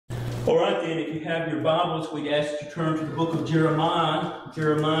All right, then, if you have your Bibles, we'd ask you to turn to the book of Jeremiah,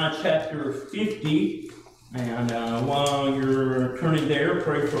 Jeremiah chapter 50. And while you're turning there,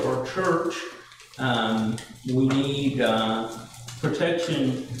 pray for our church. We need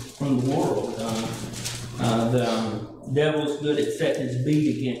protection from the world. The devil's good at setting his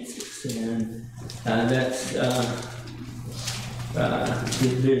beat against us, and that's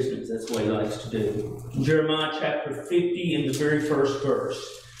his business. That's what he likes to do. Jeremiah chapter 50, in the very first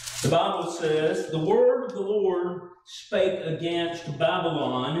verse. The Bible says, "The word of the Lord spake against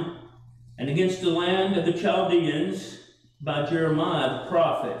Babylon and against the land of the Chaldeans by Jeremiah the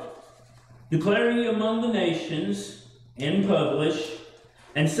prophet, declaring among the nations, and publish,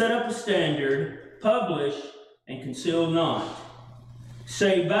 and set up a standard, publish, and conceal not.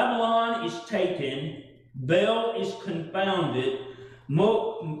 Say, Babylon is taken, Bel is confounded,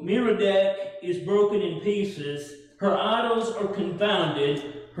 Merodach is broken in pieces, her idols are confounded,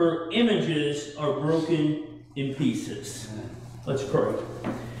 her images are broken in pieces." Let's pray.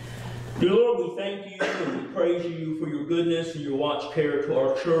 Dear Lord, we thank you and we praise you for your goodness and your watch care to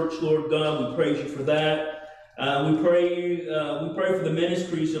our church. Lord God, we praise you for that. We pray for the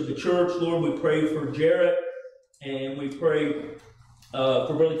ministries of the church. Lord, we pray for Jarrett, and we pray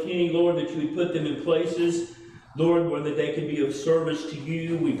for Brother Kenny, Lord, that you would put them in places, Lord, where that they can be of service to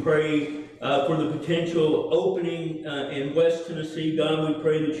you. We pray for the potential opening in West Tennessee. God, we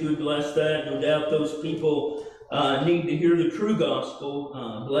pray that you would bless that. No doubt those people need to hear the true gospel.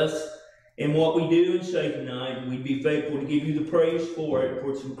 Bless in what we do and say tonight. We'd be faithful to give you the praise for it.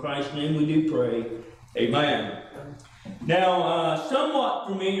 For it's in Christ's name we do pray. Amen. Now, somewhat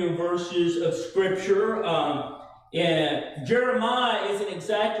familiar verses of Scripture. Jeremiah isn't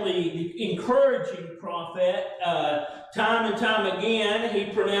exactly the encouraging prophet. Time and time again,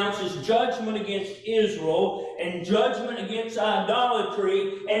 he pronounces judgment against Israel, and judgment against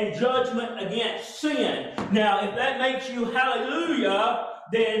idolatry, and judgment against sin. Now, if that makes you hallelujah,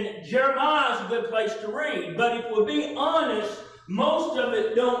 then Jeremiah is a good place to read. But if we'll be honest, most of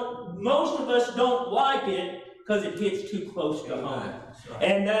us don't like it because it hits too close to home. Right.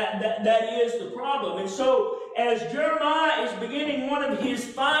 And that is the problem. And so, as Jeremiah is beginning one of his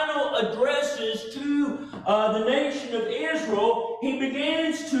final addresses to the nation of Israel, he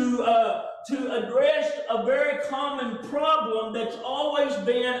begins to address a very common problem that's always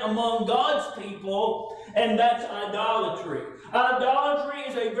been among God's people, and that's idolatry. Idolatry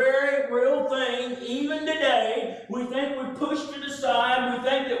is a very real thing. Even today, we think we've pushed it aside. We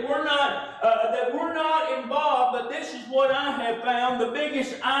think that we're not involved. But this is what I have found: the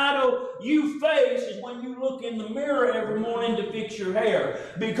biggest idol you face is when you look in the mirror every morning to fix your hair,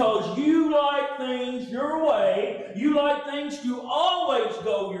 because you like things your way. You like things to always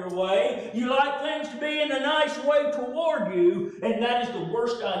go your way. You like things to be in a nice way toward you, and that is the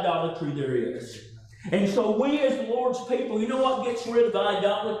worst idolatry there is. And so we as the Lord's people, you know what gets rid of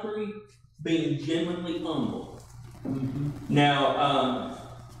idolatry? Being genuinely humble. Mm-hmm. Now,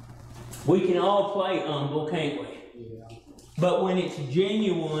 we can all play humble, can't we? Yeah. But when it's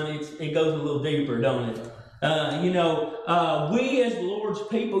genuine, it goes a little deeper, don't it? We as the Lord's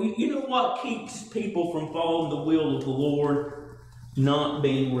people, you know what keeps people from following the will of the Lord? Not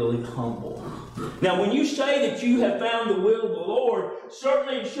being really humble. Now, when you say that you have found the will of the Lord,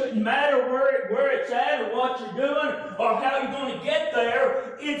 certainly it shouldn't matter where it's at or what you're doing or how you're going to get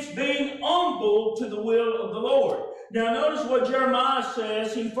there. It's being humble to the will of the Lord. Now, notice what Jeremiah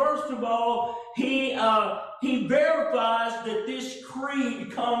says. First of all, he verifies that this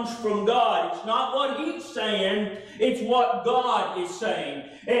creed comes from God. It's not what he's saying, it's what God is saying.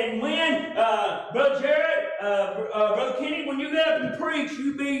 And when, Brother Jarrett, Brother Kenny, when you get up and preach,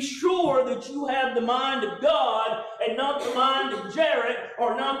 you be sure that you have the mind of God and not the mind of Jarrett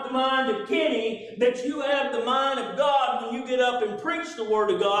or not the mind of Kenny, that you have the mind of God when you get up and preach the Word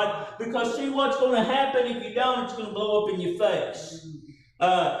of God, because see what's going to happen if you don't, it's going to blow up in your face.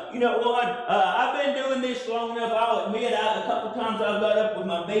 You know what? I've been doing this long enough. I'll admit, a couple of times I've got up with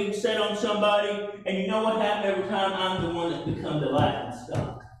my bead set on somebody, and you know what happened every time? I'm the one that's become the laughing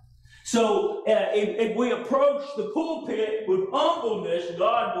stock. So if we approach the pulpit with humbleness,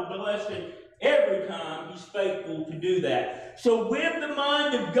 God will bless it every time. He's faithful to do that. So with the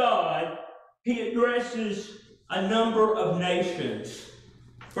mind of God, he addresses a number of nations.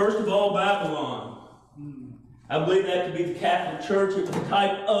 First of all, Babylon. I believe that to be the Catholic Church. It was a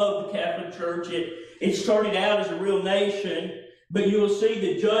type of the Catholic Church. It started out as a real nation, but you will see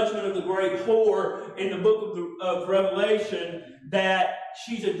the judgment of the great whore in the book of Revelation, that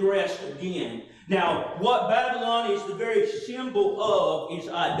she's addressed again. Now, what Babylon is the very symbol of is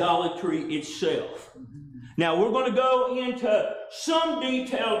idolatry itself. Now, we're going to go into some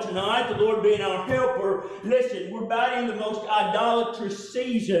detail tonight, the Lord being our helper. Listen, we're about in the most idolatrous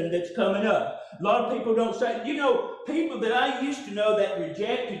season that's coming up. A lot of people don't say, you know, people that I used to know that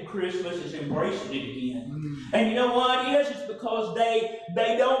rejected Christmas is embracing it again. And you know what it is? It's because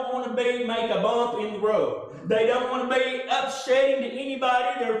they don't want to make a bump in the road. They don't want to be upsetting to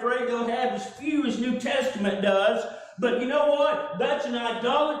anybody. They're afraid they'll have as few as New Testament does. But you know what? That's an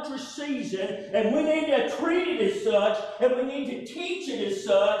idolatrous season, and we need to treat it as such, and we need to teach it as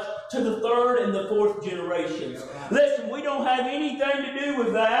such to the third and the fourth generations. Listen, we don't have anything to do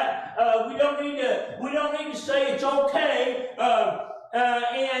with that. We don't need to say it's okay,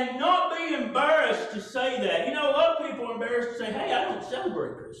 and not be embarrassed to say that. You know, a lot of people are embarrassed to say, "Hey, I don't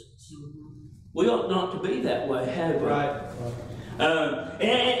celebrate Christmas." We ought not to be that way, have we? Right.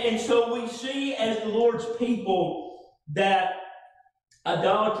 And so we see as the Lord's people that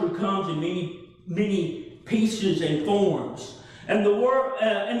idolatry comes in many pieces and forms. And the word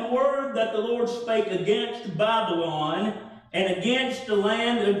that the Lord spake against Babylon and against the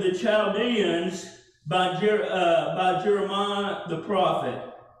land of the Chaldeans by Jeremiah the prophet,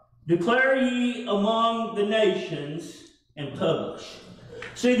 declare ye among the nations and publish.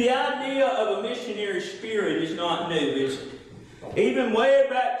 See, the idea of a missionary spirit is not new, is it? Even way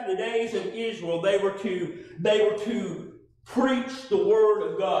back to the days of Israel, they were to preach the Word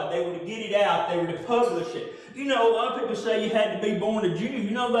of God. They were to get it out. They were to publish it. You know, a lot of people say you had to be born a Jew. You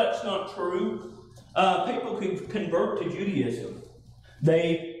know that's not true. People could convert to Judaism.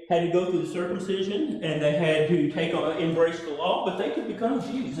 They had to go through the circumcision, and they had to embrace the law, but they could become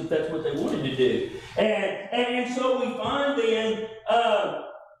Jews if that's what they wanted to do. And so we find then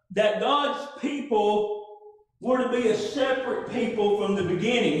that God's people were to be a separate people from the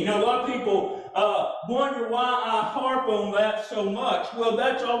beginning. You know, a lot of people wonder why I harp on that so much. Well,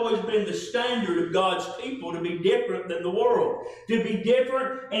 that's always been the standard of God's people, to be different than the world. To be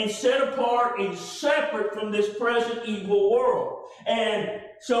different and set apart and separate from this present evil world. And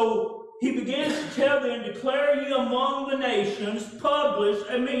so he begins to tell them, declare ye among the nations, publish.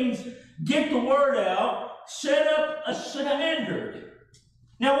 It means get the word out, set up a standard.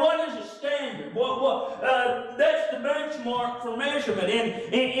 Now, what is a standard? That's the benchmark for measurement.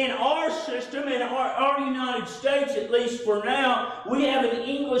 In our system, in our United States, at least for now, we have an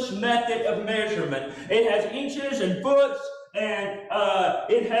English method of measurement. It has inches and foots, and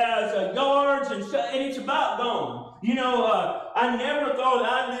it has yards, and it's about gone. You know, I never thought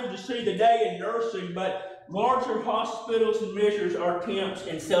I'd live to see the day in nursing, but larger hospitals and measures our temps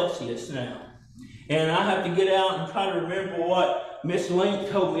in Celsius now. And I have to get out and try to remember what Miss Link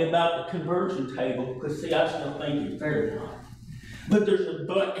told me about the conversion table, because see, I still think it's Fahrenheit. But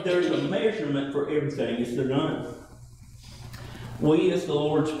there's a measurement for everything, is there not? We as the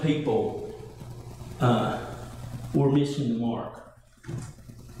Lord's people, we're missing the mark.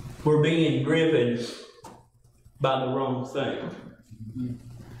 We're being driven by the wrong thing.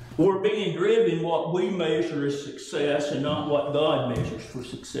 We're being driven what we measure as success and not what God measures for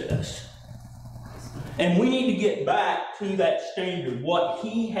success. And we need to get back to that standard, what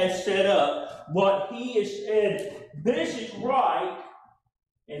He has set up, what He has said, this is right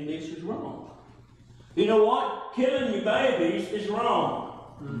and this is wrong. You know what? Killing your babies is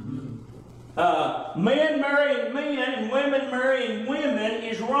wrong. Men marrying men and women marrying women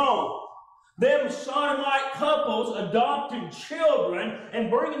is wrong. Them sodomite couples adopting children and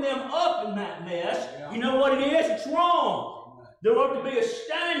bringing them up in that mess, you know what it is? It's wrong. There ought to be a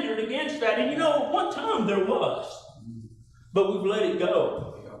standard against that. And you know, at one time there was. But we've let it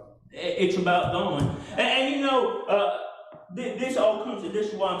go. It's about gone. And you know, this all comes, and this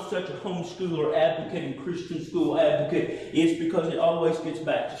is why I'm such a homeschooler advocate and Christian school advocate, is because it always gets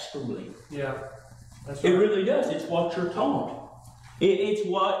back to schooling. Yeah, that's right. It really does. It's what you're taught. It's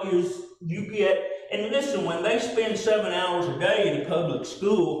what is you get. And listen, when they spend 7 hours a day in a public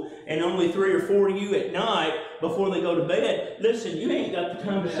school and only 3 or 4 of you at night before they go to bed, listen, you ain't got the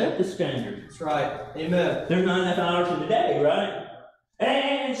time to set the standard. That's right. Amen. There's 9.5 hours in the day, right?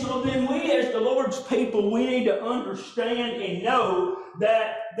 And so then we as the Lord's people, we need to understand and know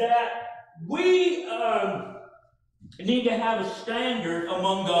that we need to have a standard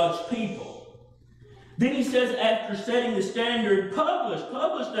among God's people. Then he says, after setting the standard, publish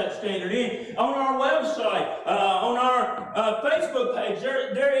that standard on our website, on our Facebook page.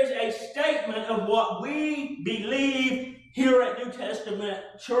 There is a statement of what we believe here at New Testament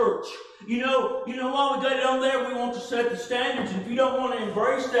Church. You know why we got it on there? We want to set the standards. And if you don't want to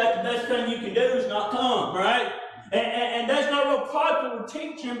embrace that, the best thing you can do is not come, right? And that's not real popular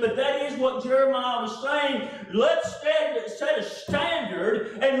teaching, but that is what Jeremiah was saying. Let's set a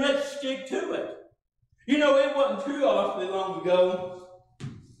standard and let's stick to it. You know, it wasn't too awfully long ago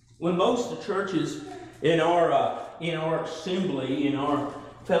when most of the churches in our assembly, in our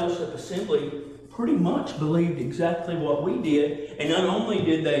fellowship assembly, pretty much believed exactly what we did. And not only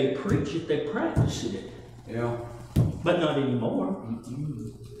did they preach it, they practiced it. Yeah. But not anymore.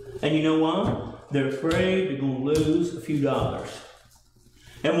 And you know why? They're afraid they're going to lose a few dollars.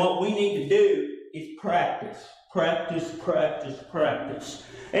 And what we need to do is practice. Practice, practice, practice.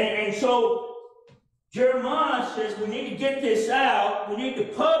 And so Jeremiah says we need to get this out. We need to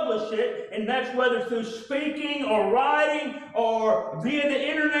publish it. And that's whether through speaking or writing or via the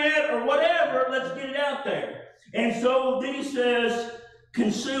internet or whatever. Let's get it out there. And so then he says,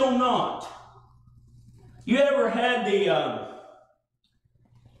 conceal not. You ever had the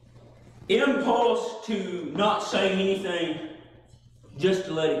impulse to not say anything, just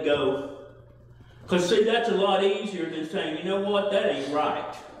to let it go? Because see, that's a lot easier than saying, you know what, that ain't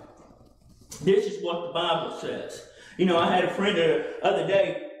right. This is what the Bible says. You know, I had a friend the other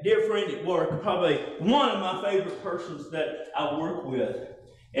day, dear friend at work, probably one of my favorite persons that I work with.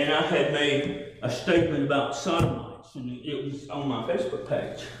 And I had made a statement about sodomites, and it was on my Facebook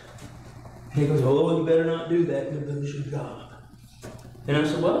page. He goes, oh, you better not do that, you'll lose your job. And I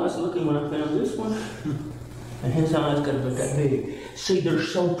said, well, I was looking when I found this one. And his eyes got about that big. See, they're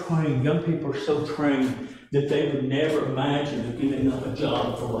so trained, young people are so trained that they would never imagine giving up a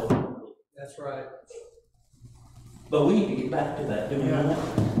job for what they do. That's right. But we need to get back to that, don't we?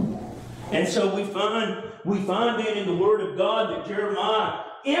 Yeah. And so we find that in the Word of God that Jeremiah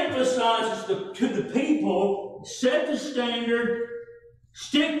emphasizes to the people, set the standard,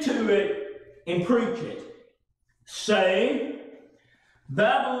 stick to it, and preach it. Say,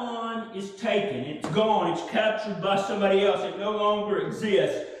 Babylon is taken. It's gone. It's captured by somebody else. It no longer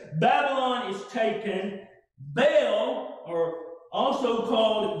exists. Babylon is taken. Baal, or also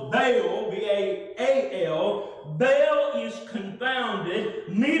called Baal, B-A-A-L, Baal is confounded.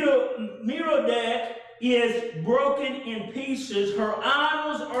 Merodach is broken in pieces. Her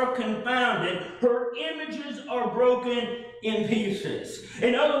idols are confounded. Her images are broken in pieces.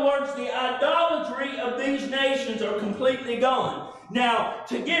 In other words, the idolatry of these nations are completely gone. Now,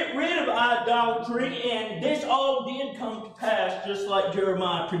 to get rid of idolatry, and this all did come to pass just like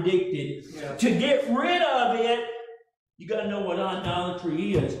Jeremiah predicted, to get rid of it, you got to know what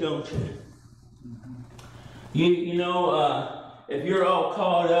idolatry is, don't you? You know, if you're all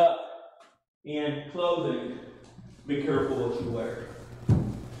caught up in clothing, be careful what you wear.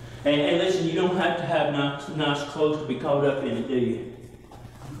 And listen, you don't have to have nice clothes to be caught up in it, do you?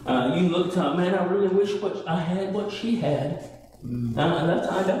 You can look at time, man, I really wish I had what she had. That's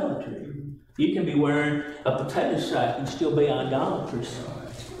idolatry. You can be wearing a potato sack and still be idolatrous.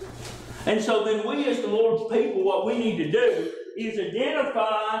 And so then we as the Lord's people, what we need to do is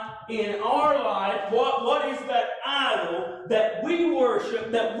identify in our life what is that idol that we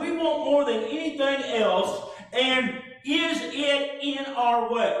worship, that we want more than anything else, and is it in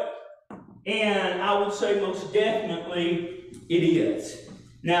our way? And I would say most definitely it is.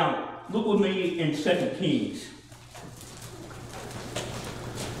 Now, look with me in 2 Kings.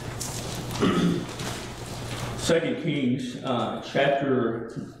 2 Kings,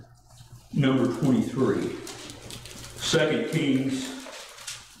 chapter number 23. 2 Kings,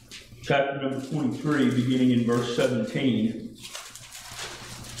 chapter number 23, beginning in verse 17.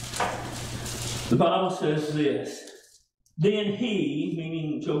 The Bible says this, then he,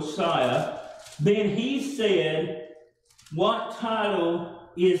 meaning Josiah, then he said, what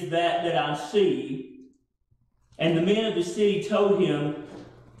title is that I see? And the men of the city told him,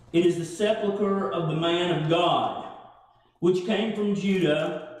 it is the sepulchre of the man of God, which came from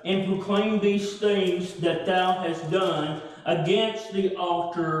Judah, and proclaimed these things that thou hast done against the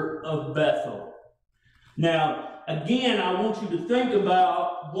altar of Bethel. Now, again, I want you to think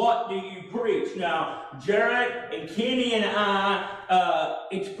about what do you preach. Now, Jared and Kenny and I,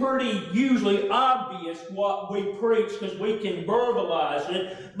 it's pretty usually obvious what we preach because we can verbalize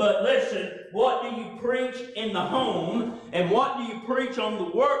it. But listen, what do you preach in the home? And what do you preach on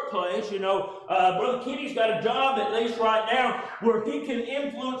the workplace? You know, Brother Kenny's got a job, at least right now, where he can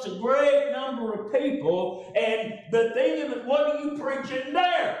influence a great number of people. And the thing of it, what do you preach in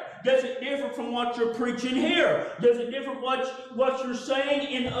there? Does it differ from what you're preaching here? Does it differ from what you're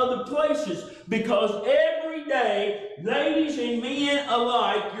saying in other places? Because every day, ladies and men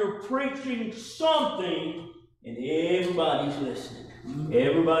alike, you're preaching something and everybody's listening.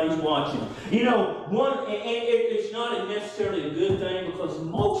 Everybody's watching. You know, it's not necessarily a good thing because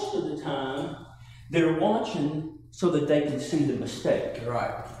most of the time, they're watching so that they can see the mistake.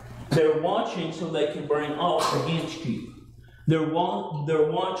 Right. They're watching so they can bring off against you. They're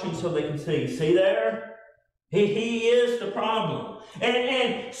watching so they can see. See there? He is the problem.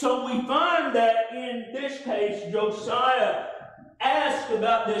 And so we find that in this case, Josiah asked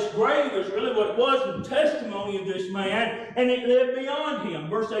about this grave is really what it was, the testimony of this man, and it lived beyond him.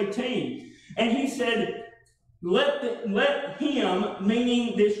 Verse 18. And he said, let him,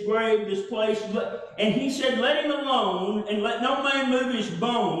 meaning this grave, this place, and he said, let him alone, and let no man move his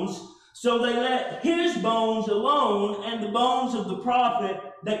bones. So they let his bones alone, and the bones of the prophet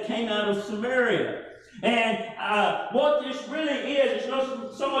that came out of Samaria. And what this really is, it's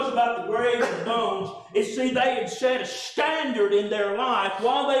not so much about the grave and the bones. It's, see, they had set a standard in their life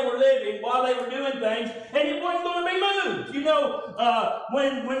while they were living, while they were doing things, and it wasn't going to be moved. You know,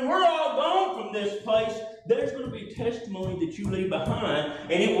 when we're all gone from this place, there's going to be a testimony that you leave behind,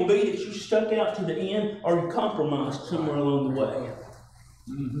 and it will be that you stuck out to the end or you compromised somewhere along the way.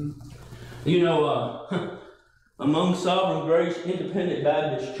 Mm-hmm. You know, among Sovereign Grace Independent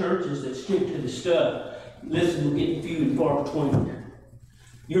Baptist churches that stick to the stuff, listen, we're getting few and far between.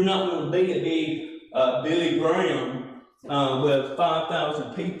 You're not going to be a big Billy Graham with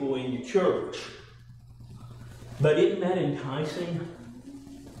 5,000 people in your church. But isn't that enticing?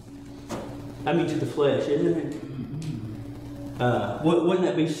 I mean, to the flesh, isn't it? Wouldn't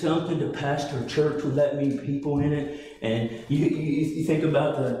that be something to pastor a church with that many people in it? And you think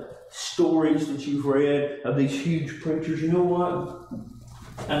about the stories that you've read of these huge preachers. You know what?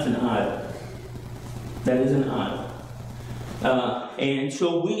 That's an idol. That is an idol. And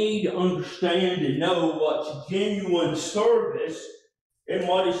so we need to understand and know what's genuine service and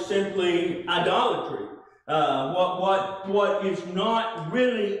what is simply idolatry. What is not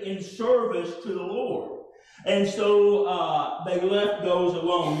really in service to the Lord. And so they left those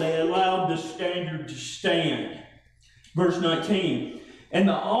alone. They allowed the standard to stand. Verse 19. And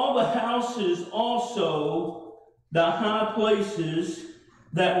all the houses also, the high places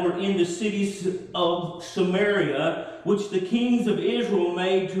that were in the cities of Samaria, which the kings of Israel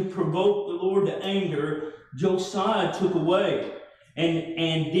made to provoke the Lord to anger, Josiah took away,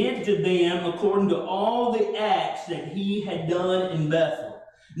 and did to them according to all the acts that he had done in Bethel.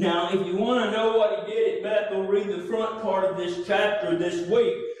 Now, if you want to know what he did at Bethel, read the front part of this chapter this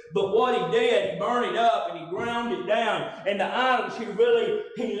week. But what he did, he burned it up and he ground it down. And the idols, he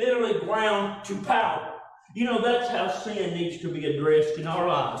literally ground to powder. You know, that's how sin needs to be addressed in our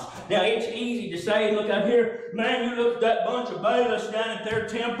lives. Now, it's easy to say, look out here, man, you look at that bunch of bailiffs down at their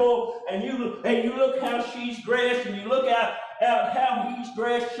temple, and you look how she's dressed, and you look out how he's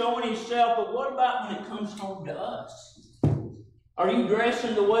dressed, showing himself. But what about when it comes home to us? Are you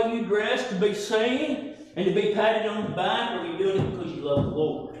dressing the way you dress to be seen and to be patted on the back, or are you doing it because you love the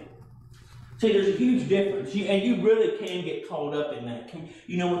Lord? See, there's a huge difference, and you really can get caught up in that.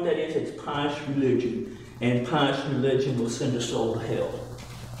 You know what that is? It's pious religion, and pious religion will send a soul to hell.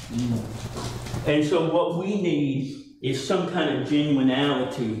 And so what we need is some kind of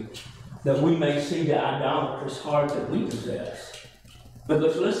genuinity that we may see the idolatrous heart that we possess.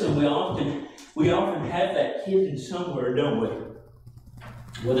 Because listen, we often have that hidden somewhere, don't we?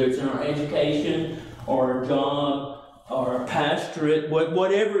 Whether it's in our education or our job or our pastorate,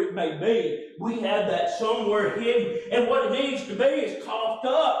 whatever it may be, we have that somewhere hidden. And what it needs to be is coughed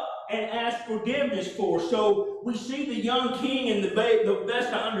up and asked forgiveness for. So we see the young king, and the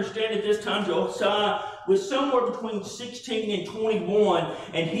best I understand at this time, Josiah was somewhere between 16 and 21,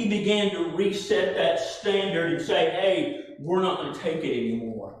 and he began to reset that standard and say, hey, we're not going to take it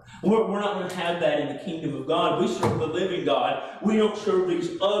anymore. We're not going to have that in the kingdom of God. We serve the living God. We don't serve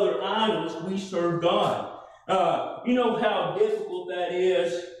these other idols. We serve God. You know how difficult that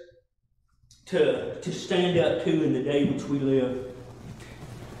is to stand up to in the day which we live.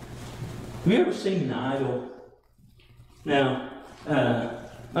 Have you ever seen an idol? Now,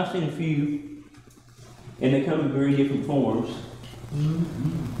 I've seen a few, and they come in very different forms.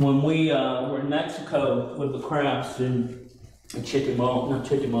 When we were in Mexico with the crafts in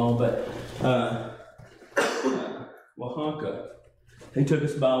Oaxaca, they took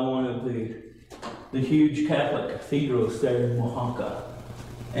us by one of the huge Catholic cathedrals there in Oaxaca,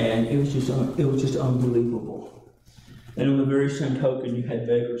 and it was just unbelievable. And on the very same token, you had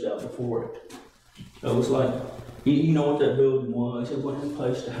beggars out before it. It was like, you know what that building was? It wasn't a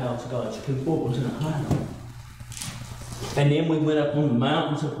place to house God's people. It was an idol. And then we went up on the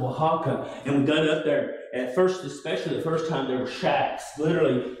mountains of Oaxaca, and we got up there. At first, especially the first time, there were shacks,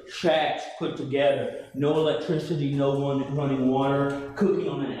 literally shacks put together. No electricity, no running water, cooking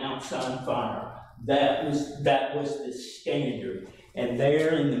on an outside fire. That was the standard. And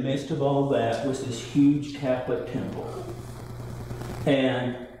there in the midst of all that was this huge Catholic temple.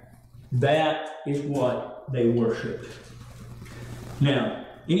 And that is what they worshipped. Now,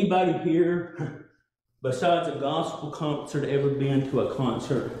 anybody here, besides a gospel concert, ever been to a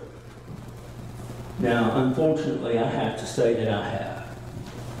concert? Now, unfortunately, I have to say that I have.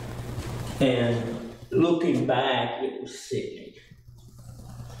 And looking back, it was sickening.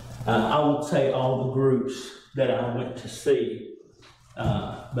 I won't say all the groups that I went to see,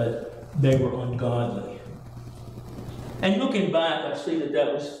 but they were ungodly. And looking back, I see that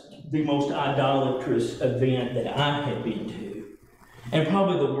that was the most idolatrous event that I had been to. And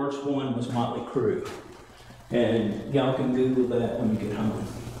probably the worst one was Motley Crue. And y'all can Google that when you get home.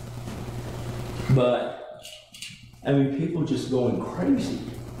 But, I mean, people just going crazy.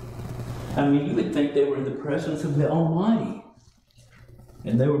 I mean, you would think they were in the presence of the Almighty.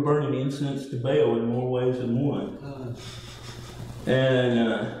 And they were burning incense to Baal in more ways than one.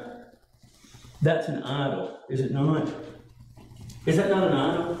 And that's an idol, is it not? Is that not an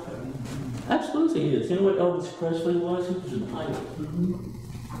idol? Absolutely it is. You know what Elvis Presley was? He was an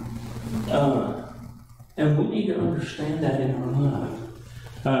idol. And we need to understand that in our life.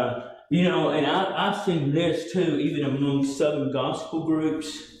 You know, and I've seen this too, even among Southern gospel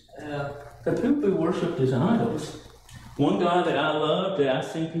groups, that people worshiped as idols. One guy that I love, that I've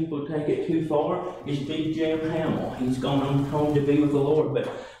seen people take it too far, is Big Jam Hamill. He's gone on home to be with the Lord, but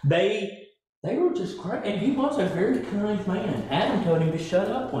they were just crazy, and he was a very kind man. Adam told him to shut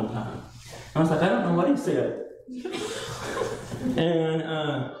up one time. I was like, I don't know what he said. And,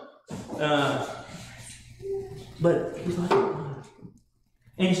 but he's like,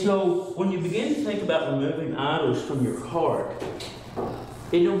 and so when you begin to think about removing idols from your heart,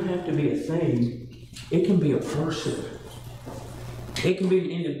 it don't have to be a thing. It can be a person. It can be an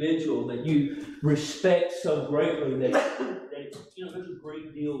individual that you respect so greatly that you know, there's a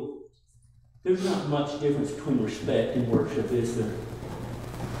great deal. There's not much difference between respect and worship, is there?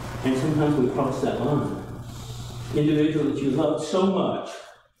 And sometimes we cross that line. Individual that you love so much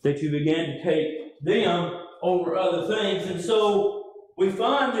that you begin to take them over other things. And so we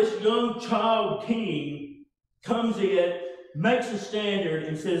find this young child king comes in, makes a standard,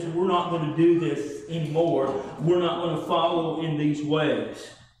 and says, we're not going to do this anymore. We're not going to follow in these ways.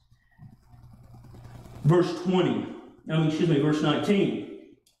 Verse 19.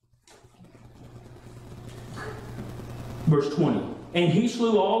 Verse 20. And he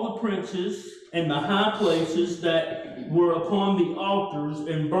slew all the princes and the high places that were upon the altars,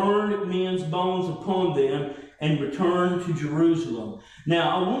 and burned men's bones upon them, and returned to Jerusalem.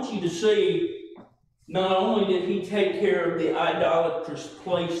 Now, I want you to see, not only did he take care of the idolatrous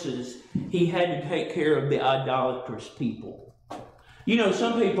places, he had to take care of the idolatrous people. You know,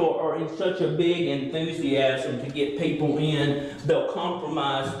 some people are in such a big enthusiasm to get people in, they'll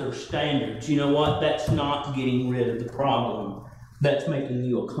compromise their standards. You know what? That's not getting rid of the problem. That's making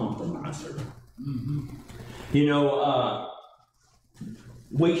you a compromiser. Mm-hmm. You know,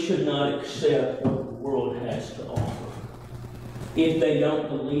 we should not accept what the world has to offer. If they don't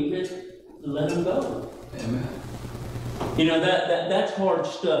believe it, let them go. Amen. You know, that's hard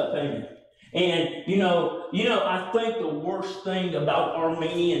stuff, ain't it? And, you know, I think the worst thing about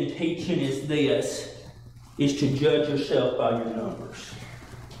Armenian teaching is to judge yourself by your numbers.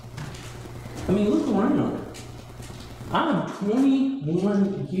 I mean, look around. I'm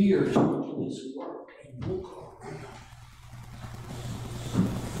 21 years into this work, and look around.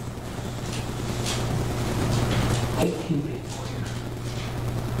 People here.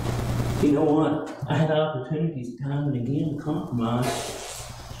 You know what? I had opportunities time and again to compromise.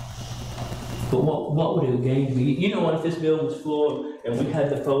 But what would it have gained me? You know what? If this building was full and we had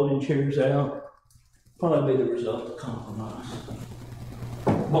the folding chairs out, probably be the result of compromise.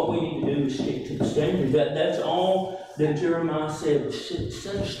 What we need to do is stick to the standard. That's all that Jeremiah said, was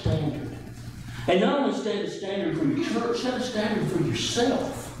set a standard. And not only set a standard for your church, set a standard for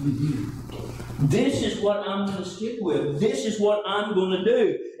yourself. Mm-hmm. This is what I'm going to stick with. This is what I'm going to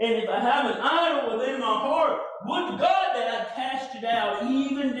do. And if I have an idol within my heart, would God that I cast it out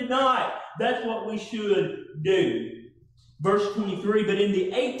even tonight. That's what we should do. Verse 23, but in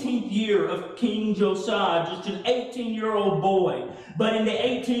the 18th year of King Josiah, just an 18-year-old boy, but in the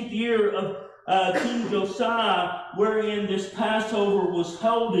 18th year of King Josiah, wherein this Passover was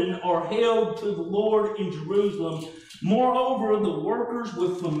holden or held to the Lord in Jerusalem, moreover, the workers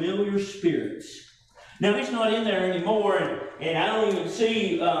with familiar spirits. Now, it's not in there anymore, and I don't even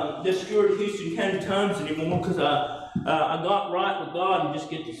see the Stewart Houston County Times anymore, because I got right with God and just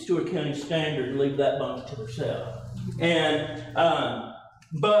get the Stewart County Standard and leave that bunch to themselves. And,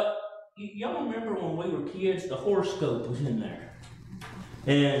 but y'all remember when we were kids, the horoscope was in there.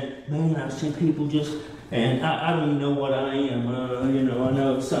 And, man, I've seen people just, and I don't even know what I am. You know, I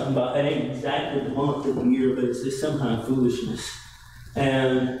know it's something about, it ain't exactly the month of the year, but it's just some kind of foolishness.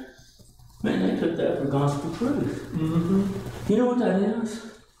 And man, they took that for gospel truth. You know what that is?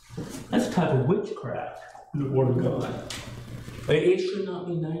 That's a type of witchcraft in the Word of God. It should not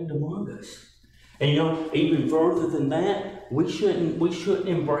be named among us. And you know, even further than that, we shouldn't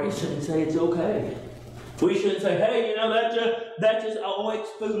embrace it and say it's okay. We shouldn't say, hey, you know, that's just it's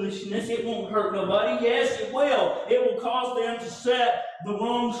foolishness. It won't hurt nobody. Yes, it will. It will cause them to set the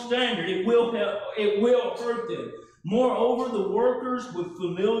wrong standard. It will hurt them. Moreover, the workers with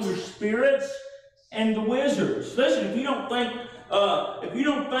familiar spirits and the wizards. Listen, if you don't think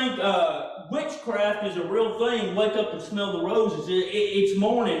witchcraft is a real thing, wake up and smell the roses. It's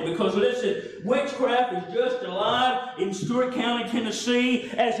morning, because listen, witchcraft is just alive in Stewart County, Tennessee,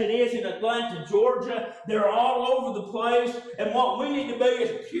 as it is in Atlanta, Georgia. They're all over the place, and what we need to be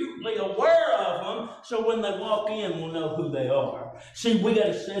is acutely aware of them, so when they walk in, we'll know who they are. See, we got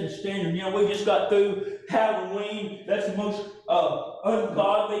to set a standard. You know, we just got through Halloween. That's the most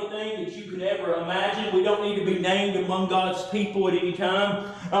ungodly thing that you could ever imagine. We don't need to be named among God's people at any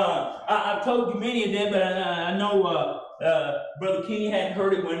time. I've told you many of them, but I know Brother Kenny hadn't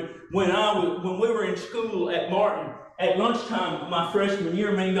heard it when we were in school at Martin. At lunchtime, my freshman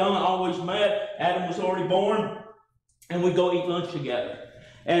year, me and Donna always met. Adam was already born, and we'd go eat lunch together.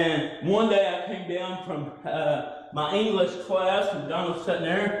 And one day I came down from my English class, and Donna was sitting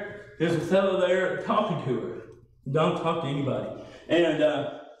there. There's a fellow there talking to her. Don't talk to anybody. And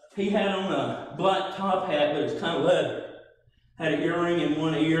he had on a black top hat, but it's kind of leather. Had an earring in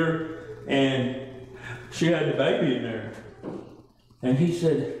one ear, and she had the baby in there. And he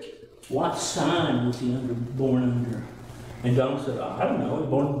said, what sign was he born under? And Donald said, I don't know, he was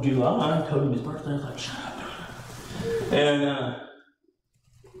born in July. I told him his birthday. I was like, shut up, Donald. And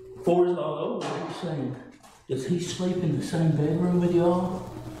before it was all over, he was saying, does he sleep in the same bedroom with y'all?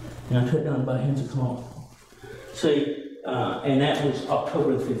 And I took down by hands of cloth. See, and that was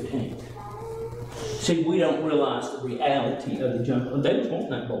October the 15th. See, we don't realize the reality of the jungle. They was wanting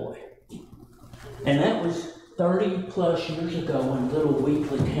that boy. And that was 30 plus years ago in little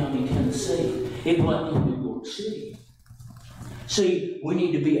Weakley County, Tennessee. It wasn't in New York City. See, we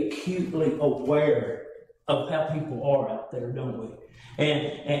need to be acutely aware of how people are out there, don't we?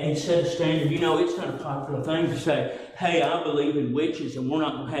 And set a standard. You know, it's not a popular thing to say, hey, I believe in witches and we're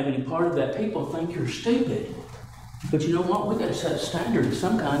not going to have any part of that. People think you're stupid. But you know what? We've got to set a standard of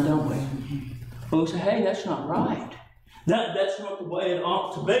some kind, don't we? But we say, hey, that's not right. That's not the way it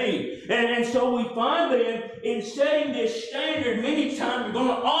ought to be. And so we find that in setting this standard, many times you're going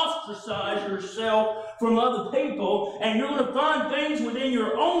to ostracize yourself from other people, and you're going to find things within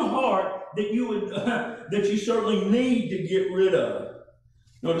your own heart that you would that you certainly need to get rid of.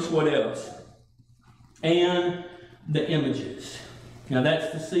 Notice what else. And the images. Now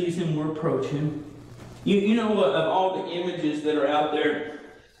that's the season we're approaching. You know what, of all the images that are out there,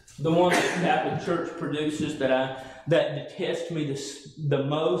 the one that the Catholic Church produces that detests me the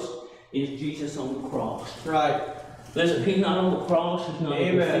most is Jesus on the cross. Right. Listen, he's not on the cross, he's not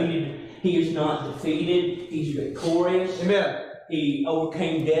defeated. He is not defeated, he's victorious. Amen. He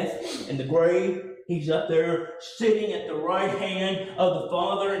overcame death and the grave. He's up there sitting at the right hand of the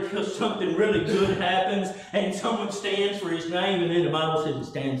Father until something really good happens and someone stands for his name, and then the Bible says he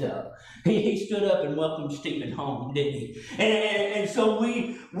stands up. He stood up and welcomed Stephen home, didn't he? And so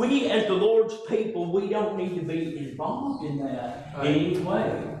we as the Lord's people, we don't need to be involved in that in any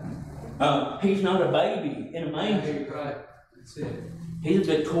way. He's not a baby in a manger. Right. That's it. He's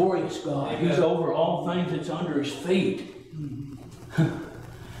a victorious God. Amen. He's over all things that's under his feet.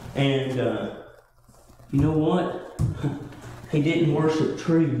 And you know what? He didn't worship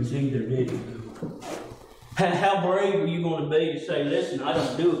trees either, did he? How brave are you going to be to say, listen, I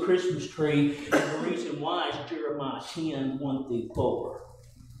don't do a Christmas tree, and the reason why is Jeremiah 10, 1 through 4.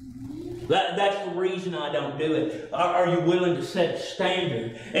 That's the reason I don't do it. Are you willing to set a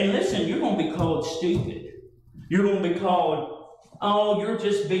standard? And listen, you're going to be called stupid. You're going to be called, oh, you're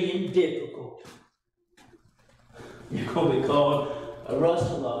just being difficult. You're going to be called a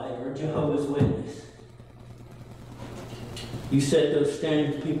Russellite or a Jehovah's Witness. You set those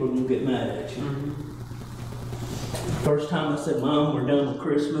standards, people are going to get mad at you. Mm-hmm. First time I said, Mom, we're done with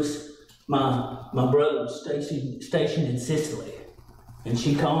Christmas, my brother was stationed in Sicily. And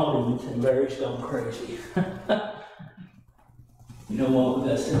she called him and said, Larry's gone crazy. You know what? We've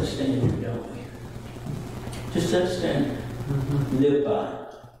got to set a standard, don't we? Just set a standard. Mm-hmm. Live by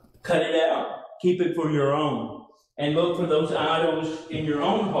it. Cut it out. Keep it for your own. And look for those idols in your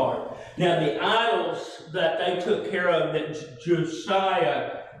own heart. Now, the idols that they took care of, that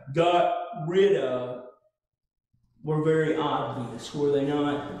Josiah got rid of, were very obvious, were they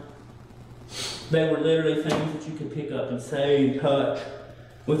not? They were literally things that you could pick up and say and touch.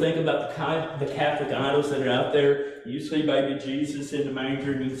 We think about the Catholic idols that are out there. You see baby Jesus in the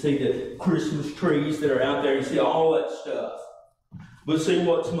manger, and you see the Christmas trees that are out there. You see all that stuff. But see,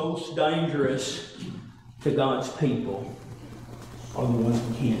 what's most dangerous to God's people are the ones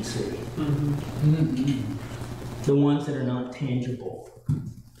we can't see. Mm-hmm. The ones that are not tangible.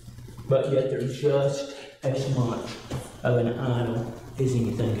 But yet they're just as much of an idol as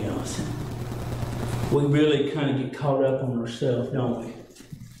anything else. We really kind of get caught up on ourselves, don't we?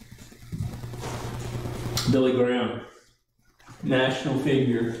 Billy Graham, national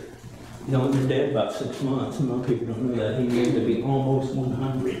figure. He's only been dead about 6 months. A lot of people don't know that. He lived to be almost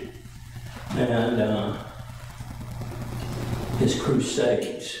 100. And his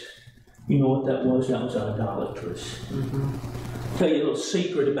crusades, you know what that was? That was idolatrous. Mm-hmm. I'll tell you a little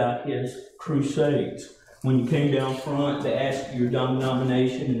secret about his crusades. When you came down front, they asked you your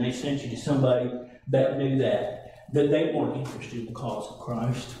denomination, and they sent you to somebody that knew that they weren't interested in the cause of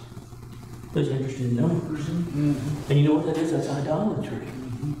Christ. They was interested in numbers. Mm-hmm. And you know what that is? That's idolatry.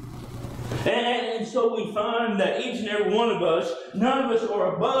 Mm-hmm. And so we find that each and every one of us, none of us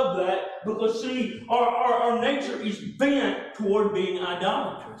are above that, because see, our nature is bent toward being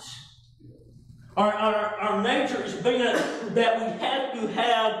idolatrous. Our nature is bent that we have to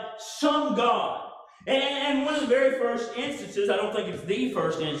have some God. And one of the very first instances, I don't think it's the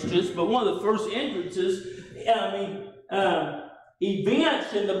first instance, but one of the first instances,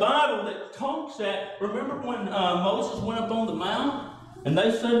 events in the Bible that talks that, remember when Moses went up on the mount, and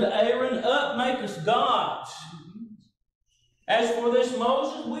they said to Aaron, "Up, make us gods." As for this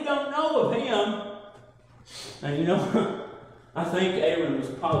Moses, we don't know of him. And you know, I think Aaron was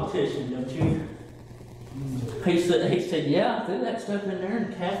a politician, don't you? He said, "Yeah, I threw that stuff in there,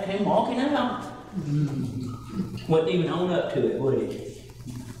 and the calf came walking out." Wouldn't even own up to it, would he?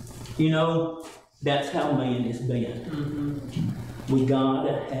 You know, that's how man is bent. Mm-hmm. We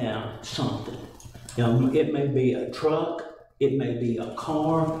gotta have something. You know, it may be a truck, it may be a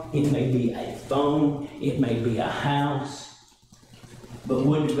car, it may be a phone, it may be a house. But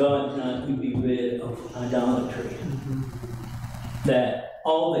wouldn't God not be rid of idolatry? Mm-hmm. That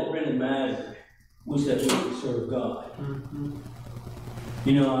all that really mattered was that we could serve God. Mm-hmm.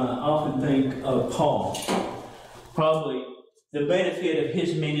 You know, I often think of Paul. Probably the benefit of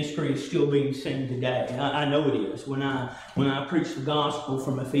his ministry is still being seen today. I know it is. When I preach the gospel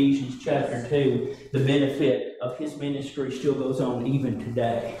from Ephesians chapter 2, the benefit of his ministry still goes on even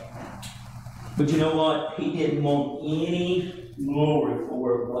today. But you know what? He didn't want any glory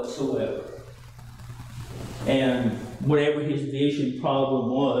for it whatsoever. And whatever his vision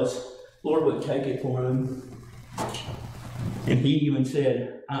problem was, Lord would take it for him. And he even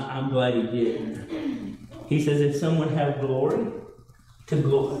said, I'm glad he didn't. He says, if someone has glory,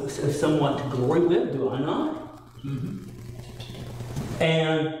 if someone to glory with, do I not? Mm-hmm.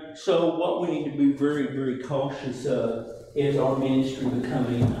 And so what we need to be very, very cautious of is our ministry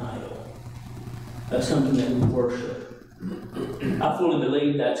becoming an idol. That's something that we worship. I fully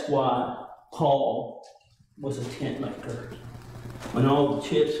believe that's why Paul was a tent maker. When all the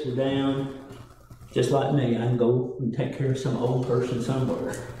chips were down, just like me, I can go and take care of some old person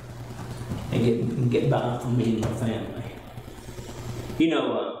somewhere and get by for me and my family. You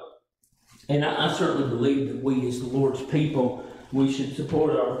know, and I certainly believe that we as the Lord's people, we should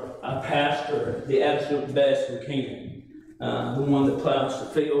support our pastor the absolute best we can. The one that plows the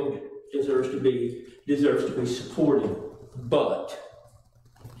field deserves to be supported, but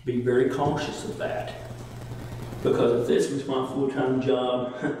be very cautious of that. Because if this was my full-time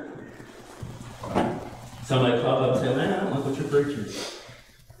job, somebody pop up and say, "Man, I don't like what you're preaching."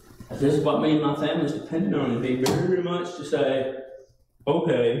 If this is what me and my family is dependent on, it'd be very, very much to say,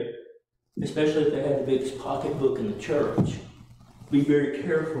 okay, especially if they had the biggest pocketbook in the church, be very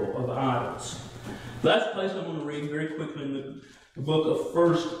careful of idols. Last place I'm going to read very quickly in the book of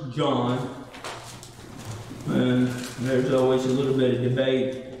 1 John. And there's always a little bit of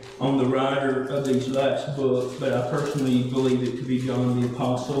debate on the writer of these last books, but I personally believe it to be John the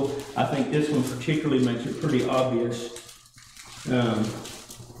Apostle. I think this one particularly makes it pretty obvious.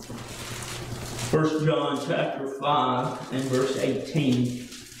 1 John chapter 5 and verse 18.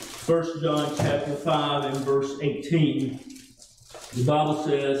 1 John chapter 5 and verse 18. The Bible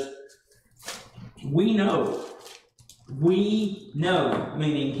says, we know,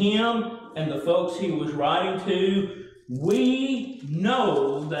 meaning him and the folks he was writing to, we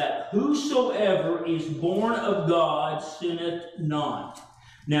know that whosoever is born of God sinneth not.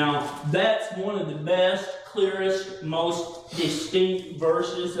 Now, that's one of the best, clearest, most distinct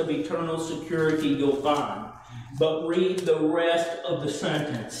verses of eternal security you'll find. But read the rest of the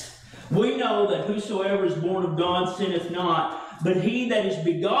sentence. We know that whosoever is born of God sinneth not, but he that is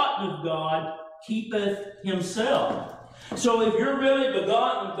begotten of God keepeth himself. So if you're really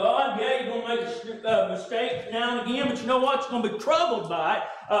begotten of God, yeah, you're going to make a mistake now and again, but you know what? You're going to be troubled by it.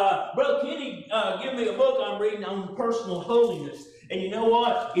 Brother Kenny give me a book I'm reading on personal holiness. And you know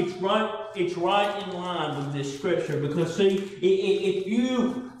what? It's right in line with this scripture. Because see, if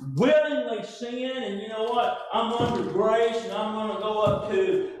you willingly sin, and you know what? I'm under grace, and I'm going to go up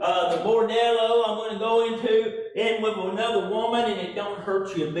to the bordello, I'm going to go in with another woman, and it don't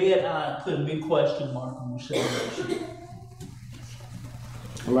hurt you a bit, I put a big question mark on your salvation.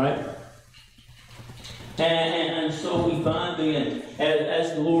 All right? And so we find then,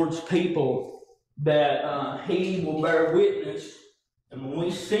 as the Lord's people, that He will bear witness. And when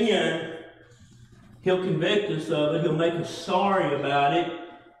we sin, He'll convict us of it. He'll make us sorry about it.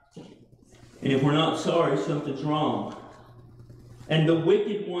 And if we're not sorry, something's wrong. And the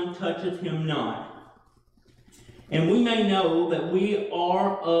wicked one toucheth him not. And we may know that we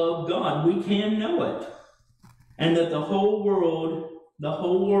are of God. We can know it. And that the whole world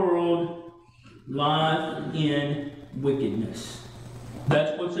lieth in wickedness.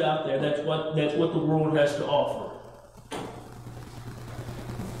 That's what's out there. That's what the world has to offer.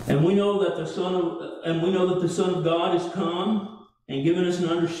 And we know that the Son of God has come and given us an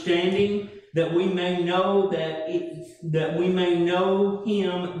understanding that we may know we may know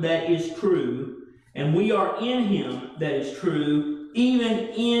Him that is true, and we are in Him that is true, even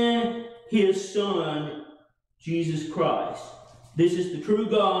in His Son Jesus Christ. This is the true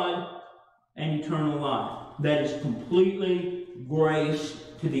God and eternal life. That is completely grace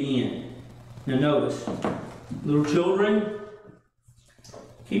to the end. Now notice, little children,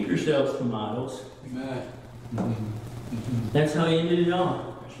 keep yourselves from idols. Amen. That's how he ended it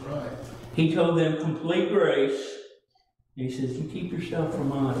on. That's right. He told them complete grace. And he says, you keep yourself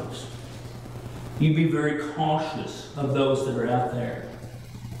from idols. You be very cautious of those that are out there.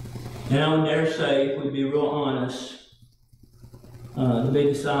 And I would dare say, if we be real honest, the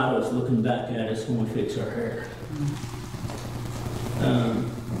biggest idol is looking back at us when we fix our hair.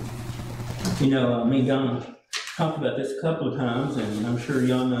 Me and Don talked about this a couple of times, and I'm sure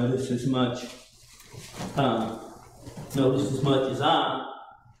y'all notice as much as I.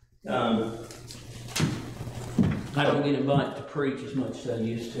 I don't get invited to preach as much as I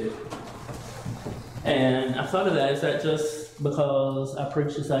used to. And I thought of that, is that just because I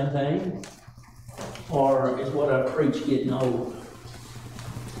preach the same thing? Or is what I preach getting old?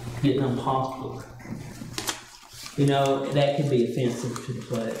 Getting unpopular? That can be offensive to the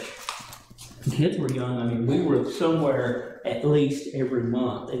flesh. When kids were young, we were somewhere at least every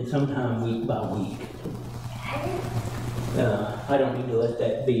month, and sometimes week by week. I don't need to let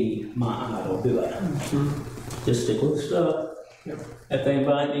that be my idol, do I? Just stick with the stuff. If they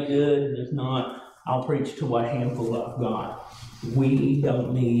invite me, good. And if not, I'll preach to what handful I've got. We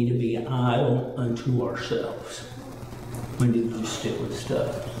don't need to be an idol unto ourselves. We need to just stick with the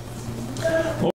stuff.